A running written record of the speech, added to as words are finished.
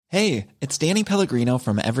Hey, it's Danny Pellegrino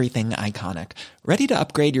from Everything Iconic. Ready to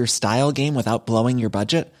upgrade your style game without blowing your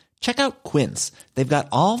budget? Check out Quince. They've got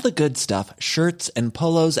all the good stuff, shirts and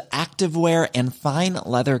polos, activewear, and fine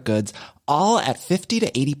leather goods, all at 50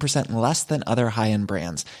 to 80% less than other high-end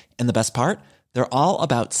brands. And the best part? They're all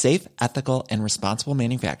about safe, ethical, and responsible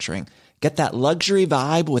manufacturing. Get that luxury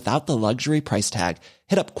vibe without the luxury price tag.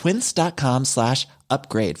 Hit up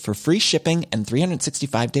quince.com/upgrade for free shipping and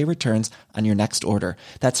 365-day returns on your next order.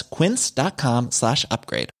 That's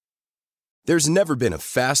quince.com/upgrade. There's never been a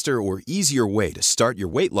faster or easier way to start your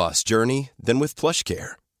weight loss journey than with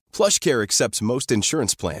PlushCare. PlushCare accepts most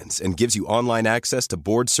insurance plans and gives you online access to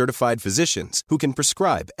board-certified physicians who can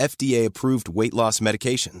prescribe FDA-approved weight loss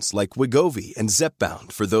medications like Wegovy and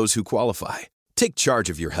Zepbound for those who qualify. Take charge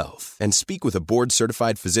of your health and speak with a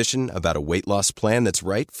board-certified physician about a weight loss plan that's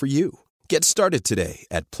right for you. Get started today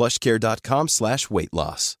at plushcare.com/weight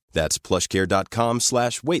loss. That's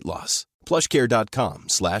plushcare.com/weight loss.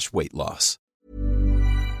 plushcare.com/weight loss.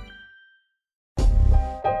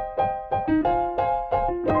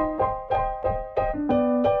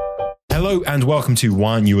 Hello and welcome to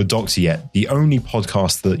Why Aren't You a Doctor Yet, the only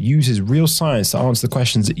podcast that uses real science to answer the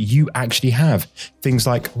questions that you actually have. Things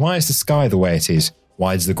like, why is the sky the way it is?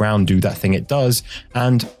 Why does the ground do that thing it does?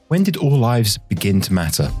 And when did all lives begin to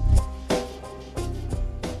matter?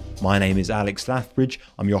 My name is Alex Lathbridge.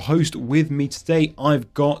 I'm your host. With me today,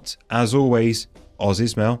 I've got, as always, Oz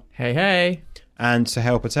Ismail. Hey, hey. And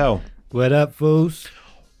Sahel Patel. What up, fools?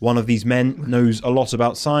 One of these men knows a lot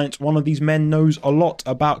about science. One of these men knows a lot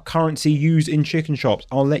about currency used in chicken shops.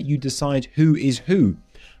 I'll let you decide who is who.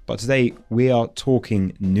 But today, we are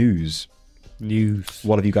talking news.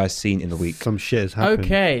 What have you guys seen in the week? Some shit has happened.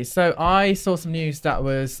 Okay, so I saw some news that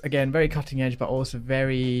was, again, very cutting edge, but also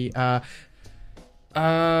very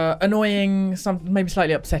annoying, some maybe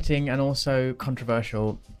slightly upsetting, and also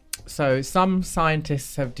controversial. So some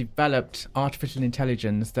scientists have developed artificial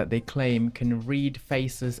intelligence that they claim can read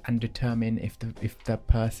faces and determine if the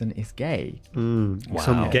person is gay. Wow.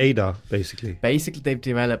 Some gaydar, basically. Basically, they've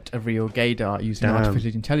developed a real gaydar using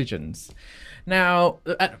artificial intelligence. Now,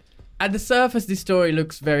 at the surface, this story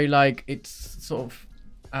looks very like it's sort of,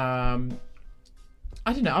 I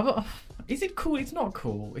don't know. Is it cool? It's not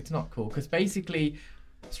cool. It's not cool because basically,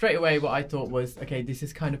 straight away, what I thought was, okay, this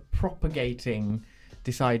is kind of propagating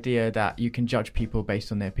this idea that you can judge people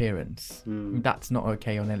based on their appearance. That's not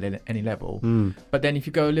okay on any level. But then if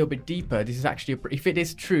you go a little bit deeper, this is actually, if it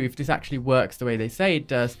is true, if this actually works the way they say it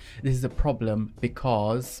does, this is a problem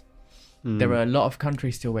because there are a lot of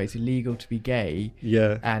countries still where it's illegal to be gay.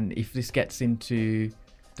 Yeah. And if this gets into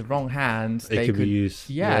the wrong hands, It could be used.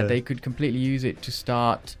 Yeah, they could completely use it to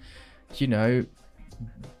start, you know,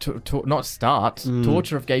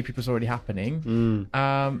 torture of gay people is already happening,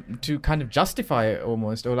 to kind of justify it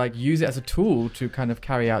almost, or like use it as a tool to kind of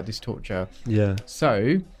carry out this torture. Yeah.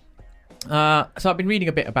 So I've been reading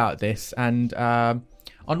a bit about this, and on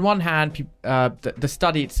one hand, the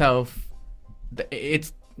study itself,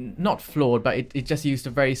 it's not flawed, but it just used a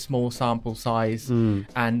very small sample size and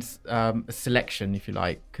a selection, if you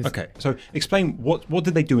like. Okay, so explain what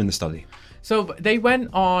did they do in the study? So they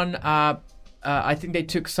went on. I think they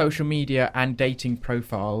took social media and dating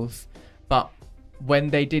profiles, but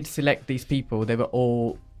when they did select these people, they were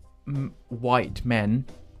all white men,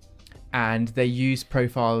 and they used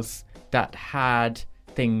profiles that had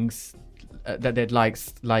things that they'd like,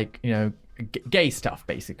 you know, gay stuff,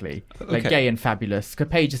 basically, like gay and fabulous,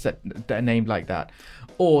 pages that are named like that,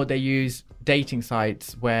 or they use dating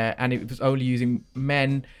sites and it was only using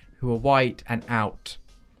men who are white and out.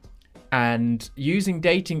 And using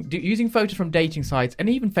photos from dating sites and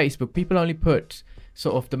even Facebook, people only put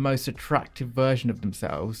sort of the most attractive version of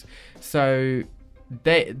themselves. So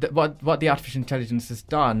what the artificial intelligence has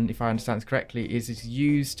done, if I understand this correctly, is it's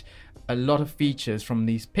used a lot of features from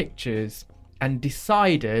these pictures and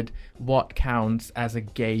decided what counts as a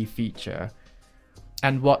gay feature.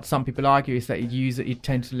 And what some people argue is that it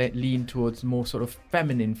tends to lean towards more sort of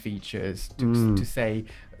feminine features to say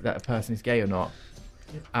that a person is gay or not.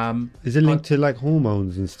 Is it linked to like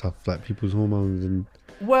hormones and stuff, like people's hormones and?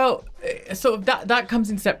 Well, sort of that comes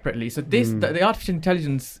in separately. So the artificial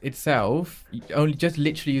intelligence itself only just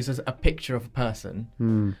literally uses a picture of a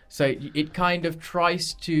person. So it kind of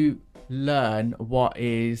tries to learn what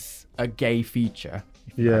is a gay feature.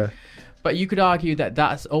 Yeah. But you could argue that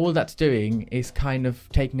that's all that's doing is kind of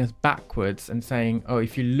taking us backwards and saying, oh,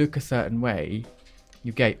 if you look a certain way,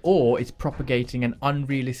 you're gay, or it's propagating an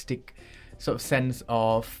unrealistic sort of sense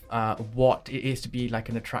of what it is to be like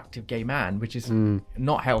an attractive gay man, which is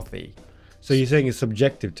not healthy. So you're saying it's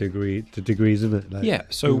subjective to degrees, isn't it? Like, Yeah.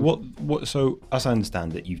 So what? So as I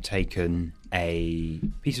understand it, you've taken a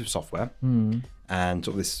piece of software and sort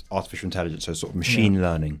of this artificial intelligence, so sort of machine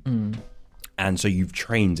learning, and so you've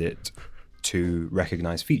trained it to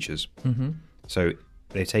recognize features. So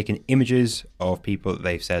they've taken images of people that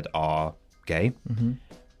they've said are gay,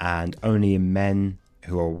 and only in men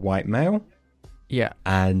who are white male. Yeah.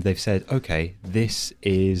 And they've said, okay, this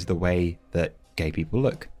is the way that gay people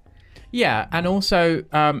look. Yeah, and also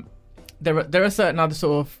there are certain other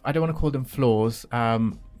sort of, I don't want to call them flaws,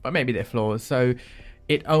 but maybe they're flaws. So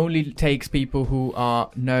it only takes people who are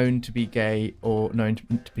known to be gay or known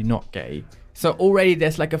to be not gay. So already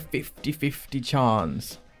there's like a 50-50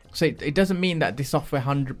 chance. So it doesn't mean that the software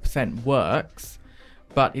 100% works,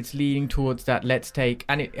 but it's leaning towards that. Let's take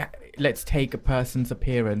a person's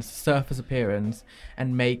appearance, surface appearance,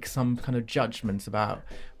 and make some kind of judgments about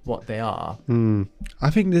what they are. I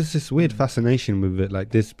think there's this weird fascination with it. Like,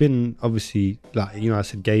 there's been obviously, like, you know, I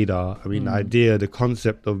said gaydar. I mean, the idea, the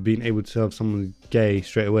concept of being able to have someone gay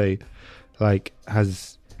straight away, like,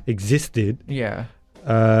 has existed. Yeah.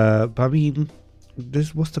 But I mean,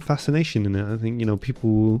 what's the fascination in it? I think, you know,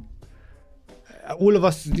 people, all of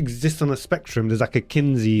us exist on a spectrum. There's like a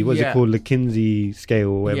Kinsey, what's it called? The Kinsey scale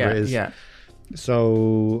or whatever it is. Yeah.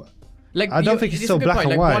 So Like, I don't think it's so black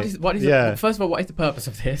and white. First of all, what is the purpose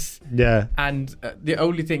of this? Yeah. And the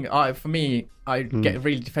only thing, for me, I get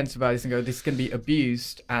really defensive about this and go, this is going to be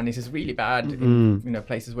abused, and this is really bad in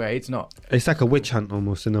places where it's not. It's like a witch hunt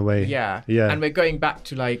almost, in a way. Yeah. And we're going back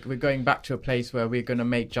to a place where we're going to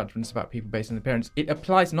make judgments about people based on appearance. It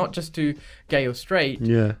applies not just to gay or straight,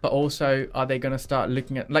 but also, are they going to start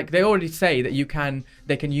looking at, like, they already say that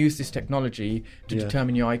they can use this technology to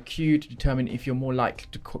determine your IQ, to determine if you're more likely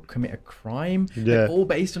to commit a crime. Like, all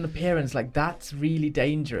based on appearance. Like, that's really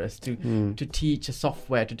dangerous to teach a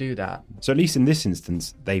software to do that. So at least in this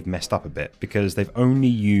instance, they've messed up a bit because they've only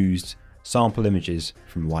used sample images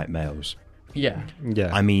from white males. Yeah.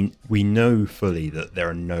 I mean, we know fully that there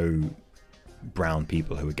are no brown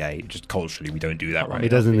people who are gay. Just culturally, we don't do that, right? It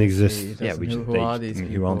doesn't exist. Who are these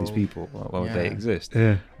people? Who are these people? Why would they exist?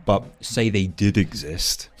 Yeah. But say they did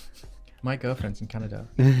exist. My girlfriend's in Canada.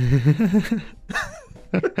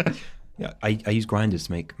 Yeah, I use Grindr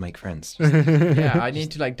to make friends. Yeah, I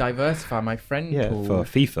need to like diversify my friend pool. For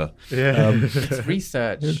FIFA. Yeah. It's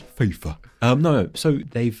research. FIFA. No. So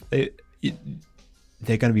they're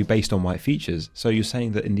going to be based on white features. So you're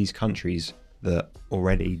saying that in these countries that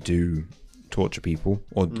already do torture people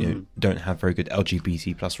or don't have very good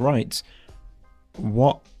LGBT plus rights,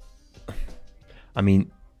 what? I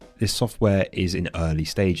mean, this software is in early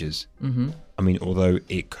stages. I mean, although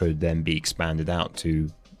it could then be expanded out to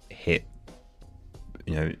hit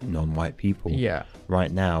non-white people. Yeah.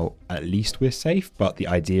 Right now, at least we're safe, but the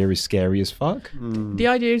idea is scary as fuck. The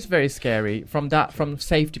idea is very scary from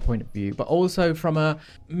safety point of view, but also from a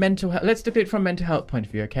mental health. Let's look at it from a mental health point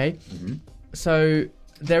of view, okay? So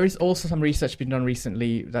there is also some research been done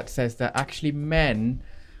recently that says that actually men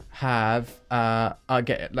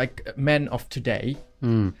men of today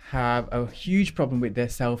have a huge problem with their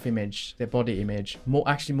self-image, their body image,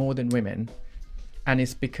 more than women, and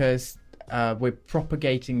it's because we're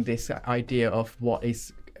propagating this idea of what it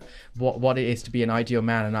is to be an ideal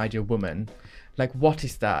man, an ideal woman. Like, what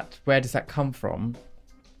is that? Where does that come from?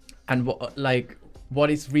 And what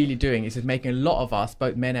it's really doing is it's making a lot of us,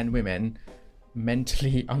 both men and women,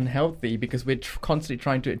 mentally unhealthy because we're constantly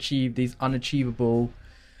trying to achieve these unachievable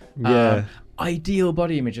ideal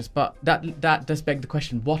body images. But that does beg the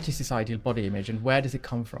question, what is this ideal body image and where does it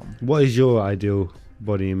come from? What is your ideal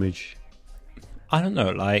body image? I don't know,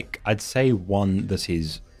 like, I'd say one that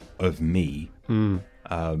is of me,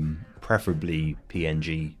 preferably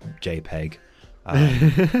PNG, JPEG.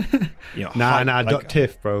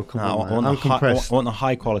 .tiff, bro. Come on, man. I want a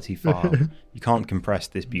high quality file. You can't compress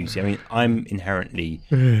this beauty. I mean, I'm inherently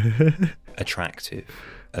attractive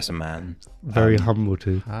as a man. Very humble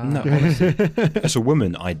too. No, honestly. As a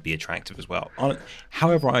woman, I'd be attractive as well.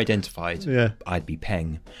 However I identified, I'd be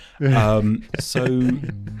peng.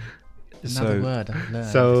 Another word I've learned.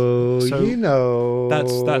 So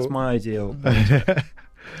that's my ideal.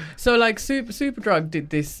 So like Superdrug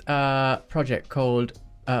did this project called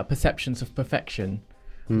Perceptions of Perfection,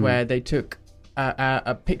 where they took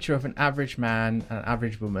a picture of an average man and an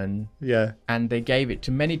average woman, and they gave it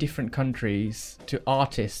to many different countries, to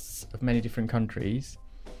artists of many different countries,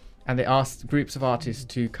 and they asked groups of artists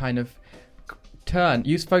to kind of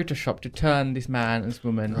use Photoshop to turn this man and this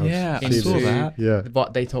woman into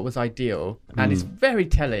what they thought was ideal. And it's very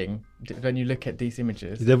telling when you look at these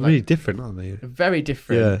images. They're really different, aren't they? Very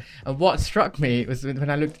different. And what struck me was when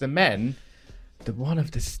I looked at the men, the one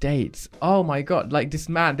of the states. Oh my god! Like this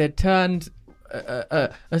man, they turned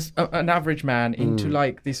an average man into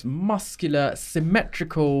like this muscular,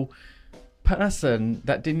 symmetrical person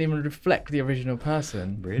that didn't even reflect the original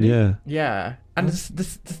person. Really? Yeah. And the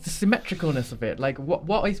symmetricalness of it, like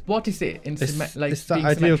what is it in It's like that being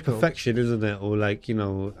idea of symmetrical? perfection, isn't it? Or like, you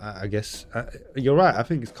know, I guess you're right. I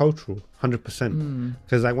think it's cultural, 100%.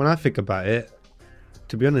 Because like when I think about it,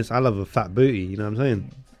 to be honest, I love a fat booty. You know what I'm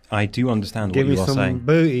saying? I do understand Give what me you are some saying.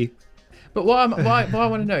 booty. But what I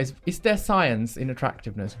want to know is there science in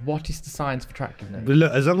attractiveness? What is the science of attractiveness? But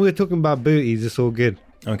look, as long as we're talking about booties, it's all good.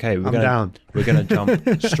 Okay, I'm down. We're gonna jump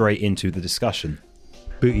straight into the discussion.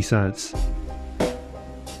 Booty science.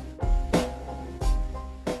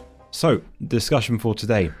 So, discussion for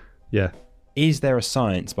today: Yeah. is there a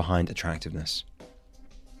science behind attractiveness?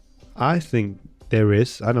 I think there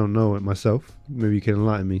is. I don't know it myself. Maybe you can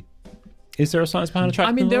enlighten me. Is there a science behind I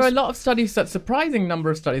attractiveness? mean, there are a lot of studies, that surprising number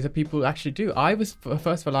of studies that people actually do.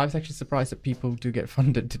 First of all, I was actually surprised that people do get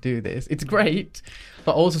funded to do this. It's great,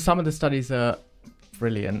 but also some of the studies are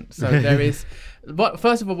brilliant. So there is,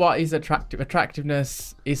 first of all, what is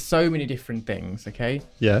attractiveness is so many different things. Okay.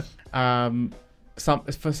 Yeah.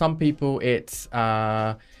 For some people, it's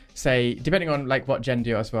say depending on like what gender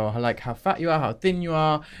you are as well, like how fat you are, how thin you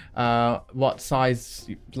are, what size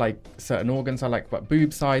like certain organs are, like what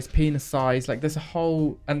boob size, penis size, like there's a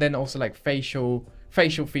whole, and then also like facial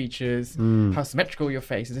features, how symmetrical your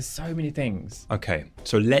face is. There's so many things. Okay,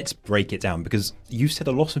 so let's break it down, because you said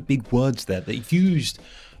a lot of big words there that used,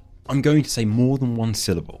 I'm going to say, more than one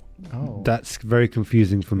syllable. Oh, That's very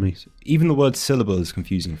confusing for me. Even the word syllable is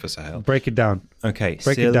confusing for Sahel. Break it down. Okay,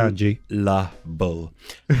 Break it down, G. Syllable.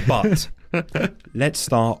 But let's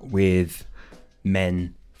start with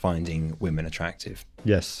men finding women attractive.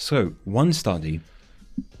 Yes. So, one study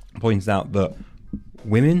points out that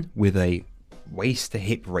women with a waist to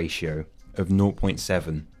hip ratio of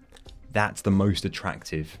 0.7, that's the most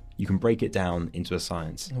attractive. You can break it down into a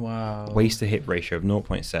science. wow. Waist to hip ratio of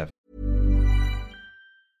 0.7.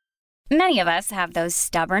 Many of us have those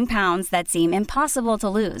stubborn pounds that seem impossible to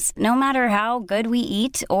lose, no matter how good we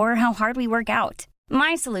eat or how hard we work out.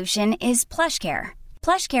 My solution is PlushCare.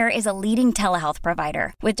 PlushCare is a leading telehealth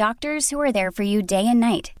provider with doctors who are there for you day and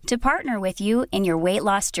night to partner with you in your weight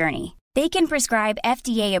loss journey. They can prescribe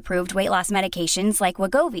FDA-approved weight loss medications like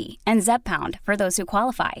Wegovy and Zepbound for those who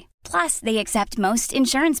qualify. Plus, they accept most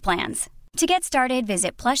insurance plans. To get started,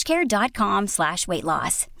 visit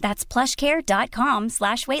plushcare.com/weightloss. That's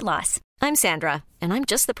plushcare.com/weightloss. I'm Sandra, and I'm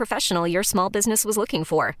just the professional your small business was looking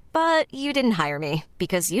for. But you didn't hire me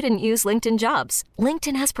because you didn't use LinkedIn Jobs.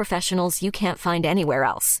 LinkedIn has professionals you can't find anywhere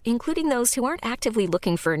else, including those who aren't actively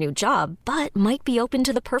looking for a new job, but might be open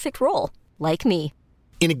to the perfect role, like me.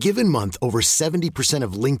 In a given month, over 70%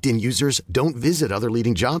 of LinkedIn users don't visit other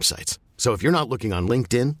leading job sites. So if you're not looking on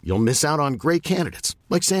LinkedIn, you'll miss out on great candidates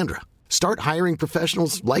like Sandra. Start hiring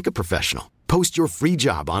professionals like a professional. Post your free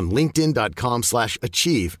job on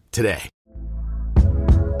linkedin.com/achieve today.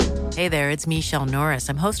 Hey there, it's Michelle Norris.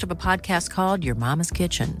 I'm host of a podcast called Your Mama's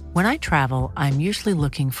Kitchen. When I travel, I'm usually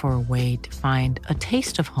looking for a way to find a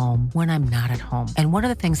taste of home when I'm not at home. And one of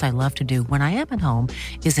the things I love to do when I am at home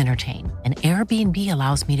is entertain. And Airbnb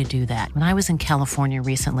allows me to do that. When I was in California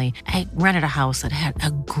recently, I rented a house that had a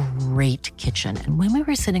great kitchen. And when we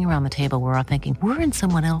were sitting around the table, we were all thinking, we're in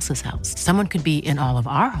someone else's house. Someone could be in all of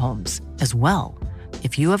our homes as well.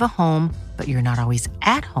 If you have a home, but you're not always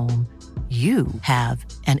at home, you have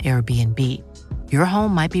an Airbnb. Your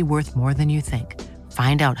home might be worth more than you think.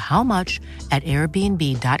 Find out how much at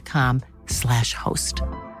airbnb.com/host.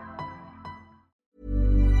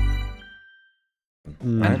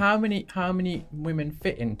 And how many women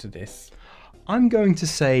fit into this? I'm going to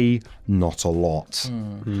say not a lot.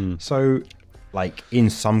 So, like in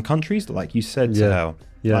some countries, like you said, Yeah. Sahel,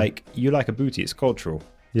 Yeah. like you like a booty, it's cultural.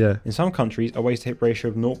 Yeah. In some countries, a waist to hip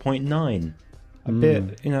ratio of 0.9. A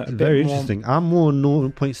bit, a bit Very more. interesting. I'm more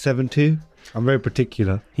 0.72. I'm very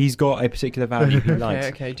particular. He's got a particular value he likes.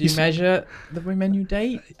 Okay. Do you measure the women you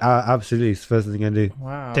date? Absolutely. It's the first thing I do.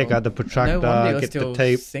 Wow. Take out the protractor, No wonder you're get the still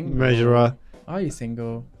tape single. measurer. Are you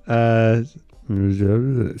single? It's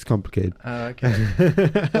complicated. Oh, okay.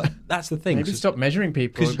 That's the thing. Maybe so- stop measuring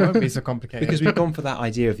people. It won't be so complicated. because we've gone for that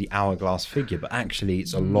idea of the hourglass figure, but actually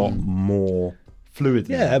it's a lot more fluid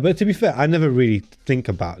than Yeah, that. but to be fair, I never really think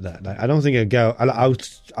about that. Like, I don't think a girl. I'll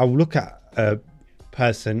look at a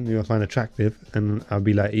person who I find attractive, and I'll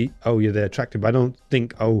be like, "Oh, yeah, they're attractive." But I don't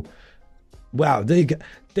think, "Oh, wow, they got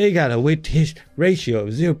a weight to hip ratio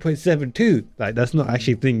of 0.72." Like, that's not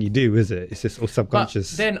actually a thing you do, is it? It's just all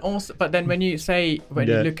subconscious. But then when you Yeah.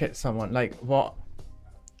 look at someone, like what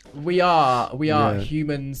we are Yeah.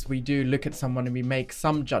 humans. We do look at someone and we make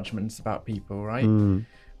some judgments about people, right? Mm.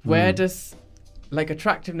 Where does like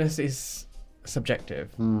attractiveness is subjective,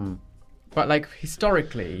 but like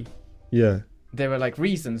historically, Yeah. there were like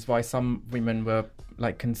reasons why some women were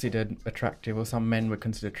like considered attractive or some men were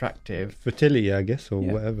considered attractive. Fertility, I guess, or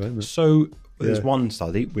Yeah. whatever. Isn't it? So there's Yeah. one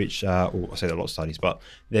study which, or I say there are a lot of studies, but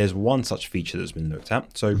there's one such feature that's been looked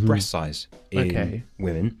at. So breast size in Okay.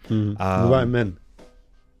 women. What about men?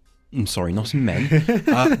 I'm sorry, not in men,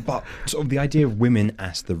 but sort of the idea of women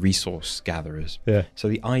as the resource gatherers. Yeah. So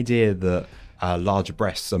the idea that larger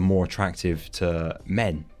breasts are more attractive to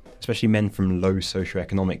men, especially men from low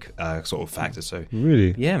socioeconomic sort of factors. So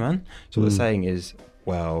Really? yeah, man. So what they're saying is,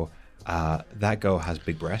 well, that girl has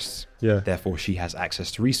big breasts. Yeah. Therefore, she has access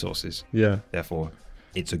to resources. Yeah. Therefore,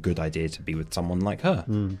 it's a good idea to be with someone like her.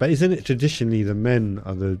 But isn't it traditionally the men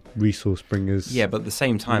are the resource bringers? Yeah, but at the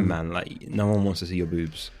same time, man, like no one wants to see your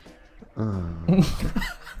boobs.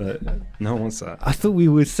 But no one wants that. I thought we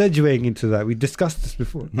were segueing into that. We discussed this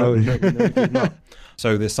before. No, we did not.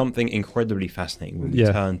 So there's something incredibly fascinating when we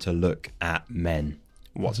Yeah. turn to look at men.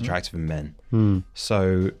 What's attractive in men? Hmm.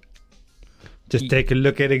 So, Just take a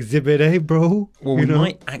look at Exhibit A, bro. well, You we know?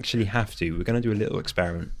 might actually have to. We're going to do a little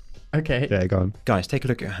experiment. Okay. Yeah, go on. Guys, take a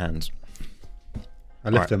look at your hands. I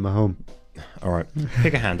left Alright. them at home. All right.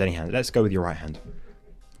 Pick a hand, any hand. Let's go with your right hand.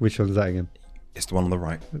 Which one's that again? It's the one on the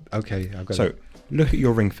right. Okay, I've got So, it. look at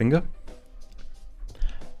your ring finger.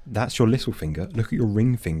 That's your little finger. Look at your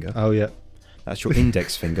ring finger. Oh, yeah. That's your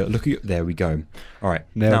index finger. Look at your... There we go. All right.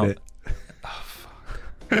 Nailed now, it.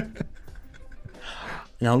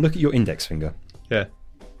 Now look at your index finger. Yeah.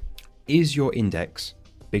 Is your index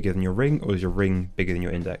bigger than your ring, or is your ring bigger than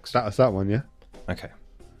your index? That's that one, yeah? Okay.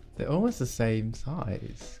 They're almost the same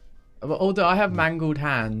size. But although I have mangled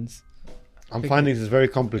hands. I'm finding this very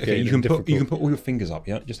Okay, complicated. you and can difficult. put all your fingers up.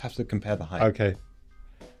 You just have to compare the height. Okay.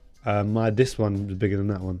 This one was bigger than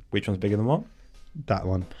that one. Which one's bigger than what? That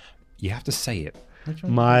one. You have to say it.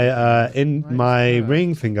 My my that?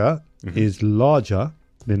 ring finger is larger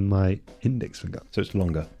than my index finger. So it's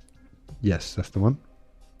longer. Yes, that's the one.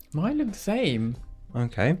 Mine look the same.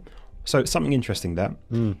 Okay. So something interesting there.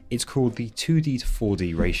 It's called the 2D to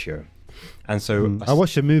 4D ratio. And so... I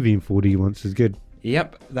watched a movie in 4D once. It's good.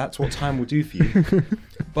 Yep, that's what time will do for you.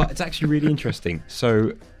 But it's actually really interesting.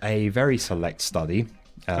 So a very select study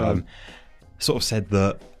sort of said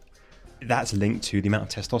that that's linked to the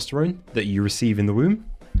amount of testosterone that you receive in the womb.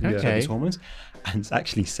 So Okay. these hormones. And it's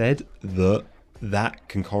actually said that that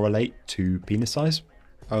can correlate to penis size.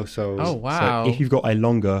 Oh, so... Oh, wow. So if you've got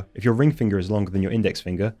if your ring finger is longer than your index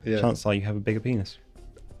finger, Yeah. chances are you have a bigger penis.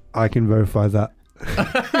 I can verify that.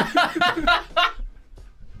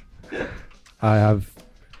 I have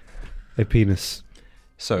a penis.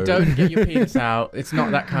 So Don't get your penis out. It's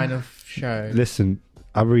not that kind of show. Listen,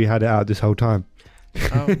 I've already had it out this whole time.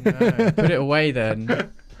 Oh no. Put it away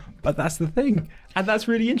then. but that's the thing. And that's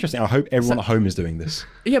really interesting. I hope everyone at home is doing this.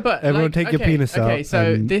 Yeah, but Everyone like, take your penis out Okay,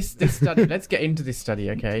 so and- this study. Let's get into this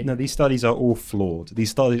study, okay? No, these studies are all flawed.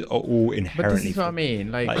 These studies are all But inherently this is what I flawed.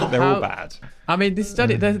 mean. Like, They're all how- bad. I mean, this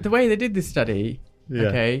study. The way they did this study, Yeah.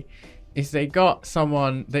 okay, is they got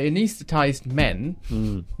someone. They anesthetized men.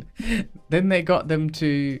 Then they got them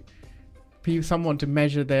to someone to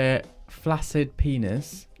measure their flaccid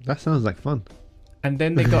penis, That sounds like fun. and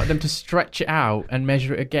then they got them to stretch it out and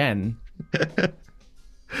measure it again.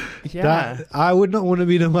 Yeah, That I would not want to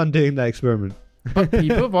be the one doing that experiment. but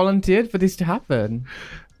people volunteered for this to happen.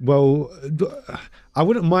 Well, I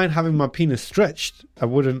wouldn't mind having my penis stretched. I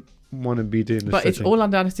wouldn't want to be doing the But it's stretching. all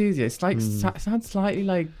under anesthesia. It's like sounds slightly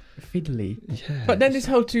like fiddly. Yeah. But then this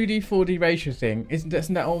whole 2D 4D ratio thing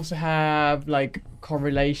doesn't that also have like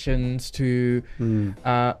correlations to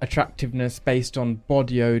attractiveness based on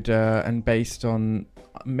body odor and based on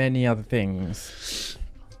many other things?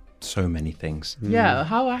 So many things. Yeah,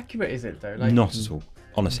 how accurate is it though? Like, Not at all.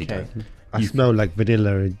 Honestly, Okay. don't. I smell like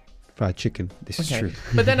vanilla and fried chicken. This is Okay. true.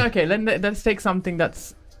 But then okay, let's take something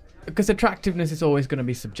that's because attractiveness is always going to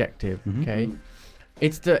be subjective. Okay.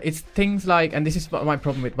 It's things like, and this is my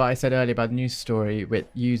problem with what I said earlier about the news story with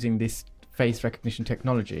using this face recognition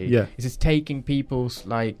technology. Yeah. Is it's taking people's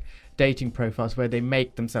like dating profiles where they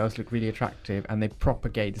make themselves look really attractive and they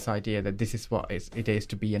propagate this idea that this is what it is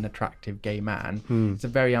to be an attractive gay man. It's a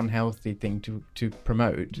very unhealthy thing to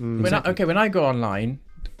promote. When I go online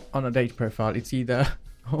on a dating profile, it's either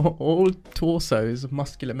all torsos of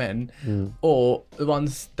muscular men or the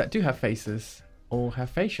ones that do have faces or have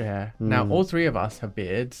facial hair. Now, all three of us have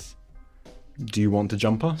beards. Do you want to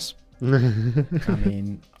jump us? I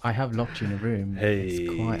mean, I have locked you in a room.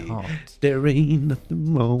 It's quite hot. There ain't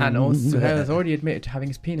nothing wrong. And also, Suhail has already admitted to having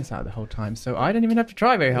his penis out the whole time, so I don't even have to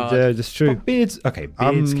try very hard. Yeah, that's true. But beards can be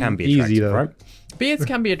attractive, easy, though. right? Beards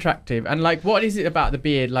can be attractive, and like, what is it about the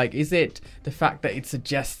beard? Like, is it the fact that it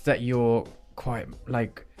suggests that you're quite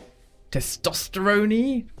like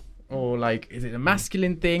testosterone-y? Or like, is it a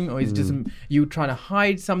masculine thing, or is it just you trying to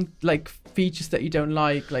hide some like features that you don't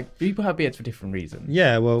like? Like, people have beards for different reasons.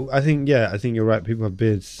 Yeah, well, I think you're right. People have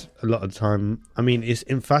beards a lot of the time. I mean, it's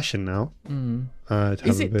in fashion now.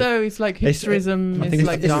 Is it though? It's like hipsterism. It's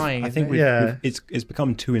like dying. I think it's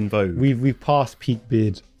become too in vogue. We've passed peak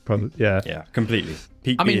beard. Probably, yeah, completely.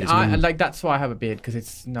 Peak I mean, beard is like that's why I have a beard, because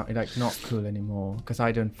it's not cool anymore, because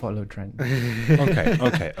I don't follow trends.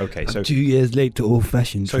 Okay. So 2 years late to old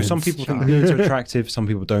fashioned. So some people think beards are attractive, some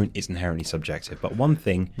people don't. It's inherently subjective. But one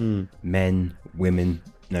thing, men, women,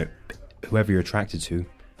 whoever you're attracted to,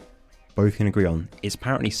 both can agree on, is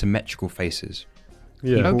apparently symmetrical faces.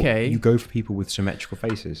 Yeah. Okay. You go for people with symmetrical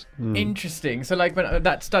faces. Interesting. So like when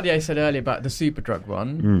that study I said earlier about the Superdrug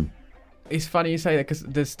one, it's funny you say that, because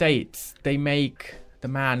the States, they make the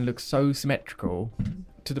man look so symmetrical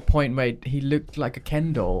to the point where he looked like a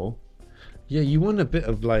Ken doll. Yeah, you want a bit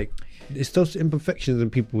of like, it's those imperfections in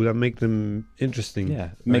people that make them interesting.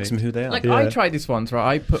 Yeah, makes them who they are. Like I tried this once,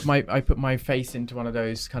 right? I put my face into one of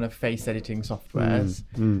those kind of face editing softwares,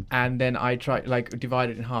 and then I tried like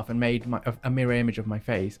divided it in half and made a mirror image of my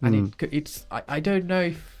face, and I don't know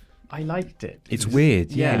if I liked it. It's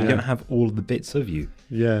weird. Yeah. You don't have all of the bits of you.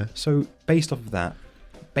 Yeah. So based off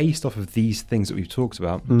of these things that we've talked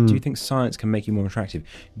about, do you think science can make you more attractive?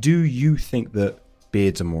 Do you think that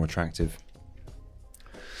beards are more attractive?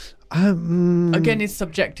 Again, it's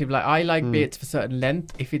subjective. Like, I like beards for certain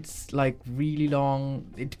length. If it's like really long,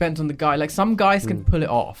 it depends on the guy. Like, some guys can pull it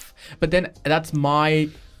off, but then that's my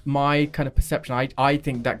kind of perception. I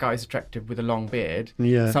think that guy's attractive with a long beard.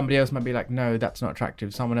 Yeah. Somebody else might be like, no, that's not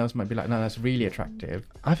attractive. Someone else might be like, no, that's really attractive.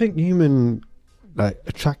 I think human like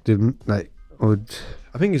attractive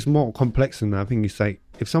I think it's more complex than that. I think it's like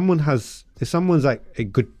if someone's like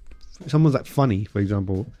funny, for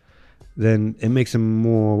example, then it makes them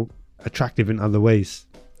more attractive in other ways.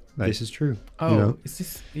 Like, this is true. Oh, is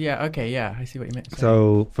this? Yeah, okay, yeah, I see what you meant.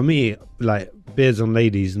 So for me, like beards on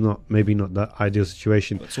ladies, maybe not the ideal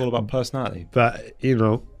situation. It's all about personality. But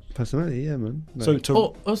personality, yeah, man. Like,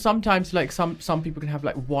 or sometimes like some people can have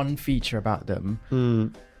like one feature about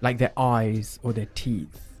them, like their eyes or their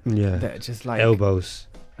teeth. Yeah, they're just like elbows.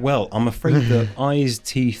 Well, I'm afraid that eyes,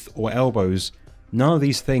 teeth, or elbows, none of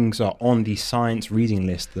these things are on the science reading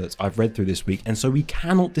list that I've read through this week, and so we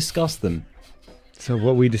cannot discuss them. So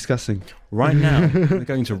what are we discussing? Right now, we're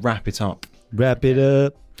going to wrap it up. Wrap it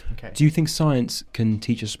up. Okay. Do you think science can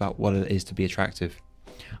teach us about what it is to be attractive?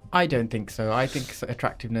 I don't think so. I think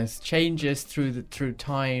attractiveness changes through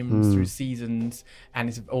times, through seasons, and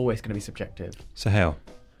it's always going to be subjective. Suhail?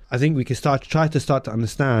 I think we can try to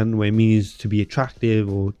understand what it means to be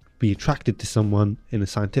attractive or be attracted to someone in a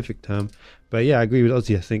scientific term. But yeah, I agree with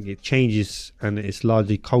Ozzy. I think it changes and it's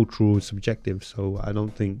largely cultural and subjective. So I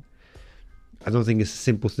don't think it's a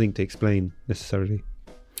simple thing to explain necessarily.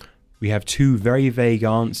 We have two very vague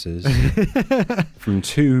answers from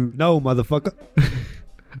two... No, motherfucker.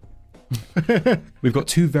 We've got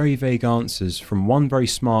two very vague answers from one very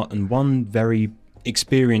smart and one very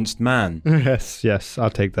experienced man. Yes,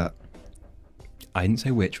 I'll take that. I didn't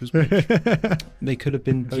say which was which. They could have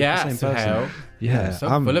been both the same person. Hell. Yeah. You're so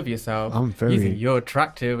full of yourself. You think you're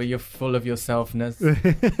attractive or you're full of yourselfness?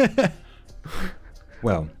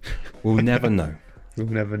 Well, we'll never know. We'll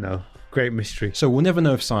never know. Great mystery. So we'll never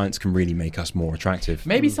know if science can really make us more attractive.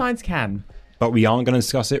 Maybe science can. But we aren't going to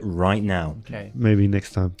discuss it right now. Okay. Maybe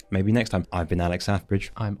next time. I've been Alex Athbridge.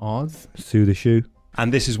 I'm Oz. Sue the Shoe.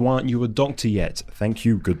 And this is Why Aren't You a Doctor Yet? Thank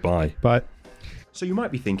you. Goodbye. Bye. So you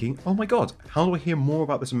might be thinking, oh my god, how do I hear more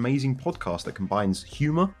about this amazing podcast that combines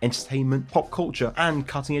humour, entertainment, pop culture, and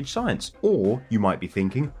cutting edge science? Or you might be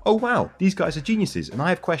thinking, oh wow, these guys are geniuses and I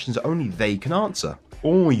have questions that only they can answer.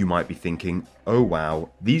 Or you might be thinking, oh wow,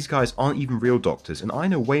 these guys aren't even real doctors and I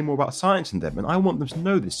know way more about science than them and I want them to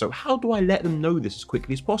know this, so how do I let them know this as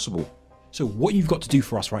quickly as possible? So what you've got to do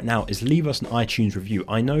for us right now is leave us an iTunes review.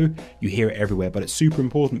 I know you hear it everywhere, but it's super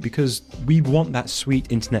important because we want that sweet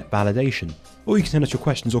internet validation. Or you can send us your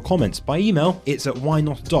questions or comments by email. It's at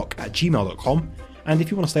whynotdoc@gmail.com. And if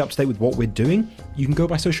you want to stay up to date with what we're doing, you can go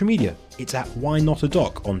by social media. It's at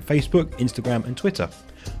whynotadoc on Facebook, Instagram, and Twitter.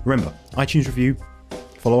 Remember, iTunes review,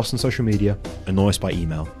 follow us on social media, annoy us by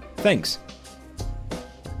email. Thanks.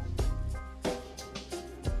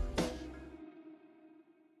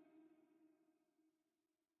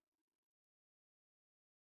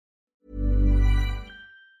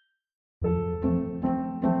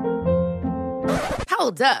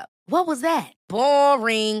 Hold up. What was that?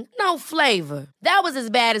 Boring. No flavor. That was as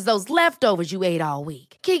bad as those leftovers you ate all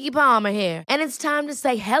week. Keke Palmer here, and it's time to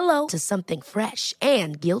say hello to something fresh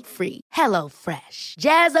and guilt-free. Hello Fresh.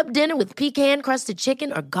 Jazz up dinner with pecan-crusted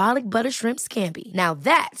chicken or garlic butter shrimp scampi. Now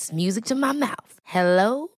that's music to my mouth.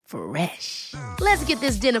 Hello Fresh. Let's get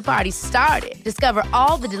this dinner party started. Discover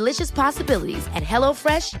all the delicious possibilities at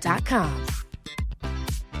HelloFresh.com.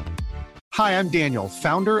 Hi, I'm Daniel,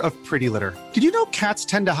 founder of Pretty Litter. Did you know cats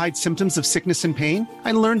tend to hide symptoms of sickness and pain?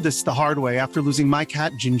 I learned this the hard way after losing my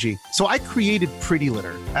cat, Gingy. So I created Pretty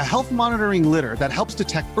Litter, a health monitoring litter that helps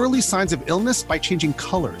detect early signs of illness by changing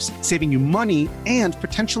colors, saving you money and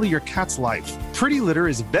potentially your cat's life. Pretty Litter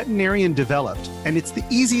is veterinarian developed, and it's the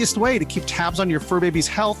easiest way to keep tabs on your fur baby's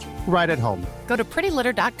health right at home. Go to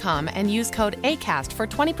prettylitter.com and use code ACAST for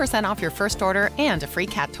 20% off your first order and a free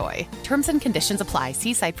cat toy. Terms and conditions apply.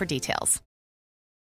 See site for details.